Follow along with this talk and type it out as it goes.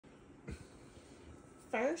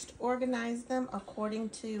first organize them according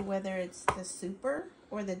to whether it's the super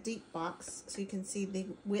or the deep box, so you can see the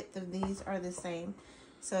width of these are the same.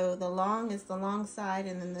 So the long is the long side,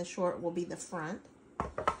 and then the short will be the front.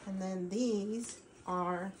 And then these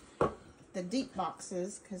are the deep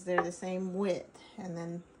boxes because they're the same width, and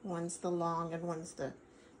then one's the long and one's the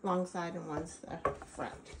long side and one's the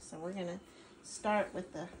front. So we're gonna start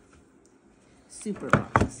with the super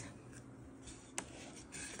box.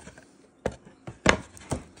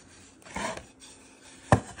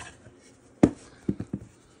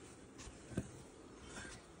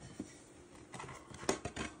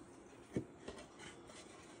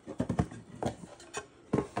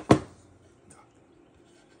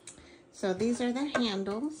 So these are the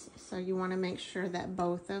handles, so you want to make sure that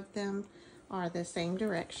both of them are the same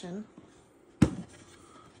direction.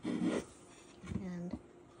 And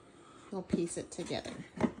you'll piece it together.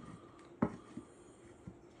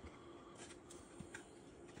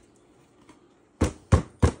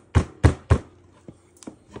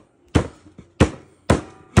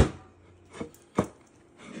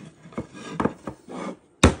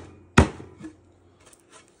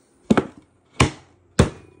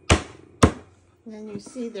 And then you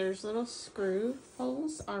see there's little screw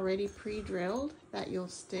holes already pre-drilled that you'll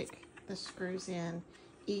stick the screws in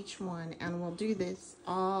each one, and we'll do this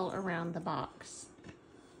all around the box.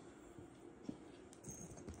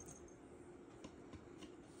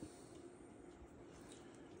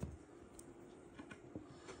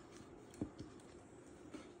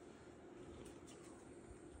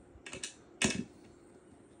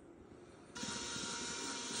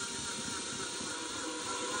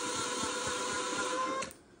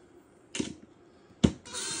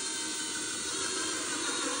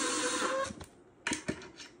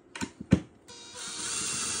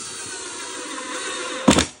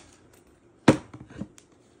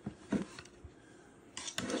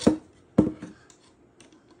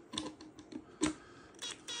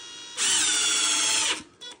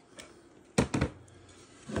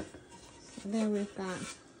 There we've got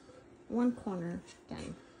one corner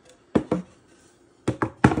done.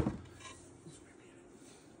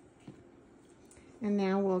 And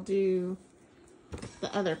now we'll do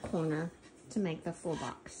the other corner to make the full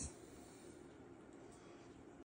box.